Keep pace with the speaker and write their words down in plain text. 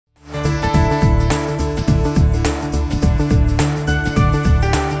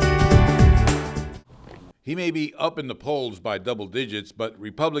He may be up in the polls by double digits, but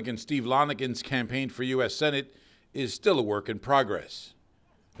Republican Steve Lonegan's campaign for U.S. Senate is still a work in progress.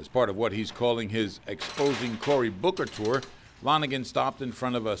 As part of what he's calling his Exposing Cory Booker tour, Lonegan stopped in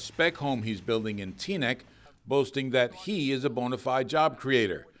front of a spec home he's building in Teaneck, boasting that he is a bona fide job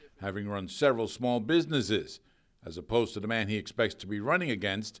creator, having run several small businesses, as opposed to the man he expects to be running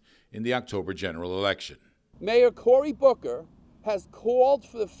against in the October general election. Mayor Cory Booker has called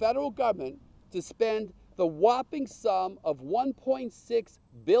for the federal government to spend the whopping sum of $1.6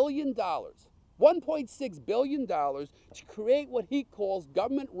 billion. $1.6 billion to create what he calls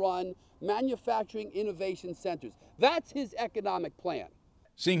government-run manufacturing innovation centers. That's his economic plan.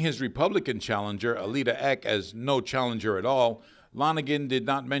 Seeing his Republican challenger, Alita Eck, as no challenger at all, Lonegan did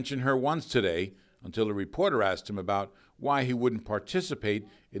not mention her once today until a reporter asked him about why he wouldn't participate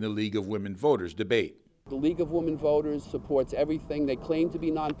in the League of Women Voters debate. The League of Women Voters supports everything. They claim to be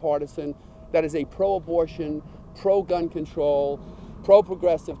nonpartisan. That is a pro-abortion, pro-gun control,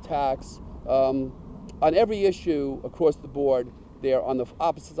 pro-progressive tax. On every issue across the board, they're on the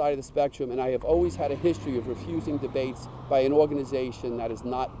opposite side of the spectrum, and I have always had a history of refusing debates by an organization that is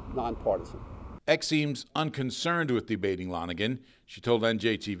not nonpartisan. Eck seems unconcerned with debating Lonegan. She told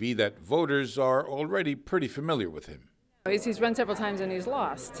NJTV that voters are already pretty familiar with him. He's run several times and he's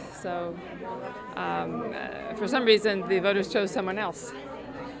lost, so for some reason the voters chose someone else,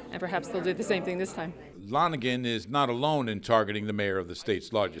 and perhaps they'll do the same thing this time. Lonegan is not alone in targeting the mayor of the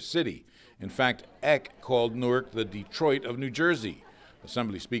state's largest city. In fact, Eck called Newark the Detroit of New Jersey.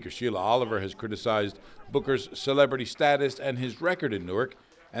 Assembly Speaker Sheila Oliver has criticized Booker's celebrity status and his record in Newark,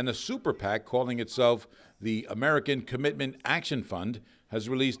 and a super PAC calling itself the American Commitment Action Fund has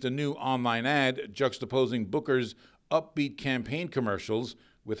released a new online ad juxtaposing Booker's upbeat campaign commercials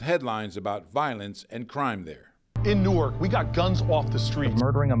with headlines about violence and crime there. In Newark, we got guns off the street.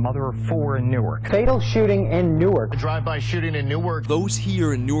 Murdering a mother of 4 in Newark. Fatal shooting in Newark. A drive-by shooting in Newark. Those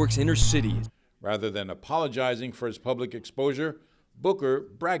here in Newark's inner city. Rather than apologizing for his public exposure, Booker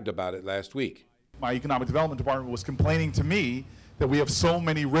bragged about it last week. My economic development department was complaining to me that we have so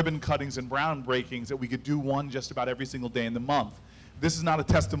many ribbon cuttings and groundbreakings that we could do one just about every single day in the month. This is not a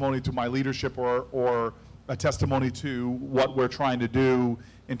testimony to my leadership or a testimony to what we're trying to do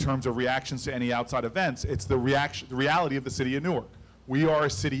in terms of reactions to any outside events. It's the reality of the city of Newark. We are a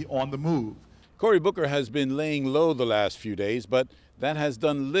city on the move. Cory Booker has been laying low the last few days, but that has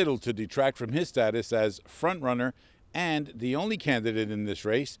done little to detract from his status as frontrunner and the only candidate in this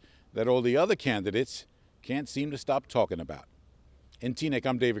race that all the other candidates can't seem to stop talking about. In Teaneck,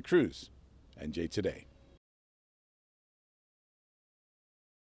 I'm David Cruz, NJ Today.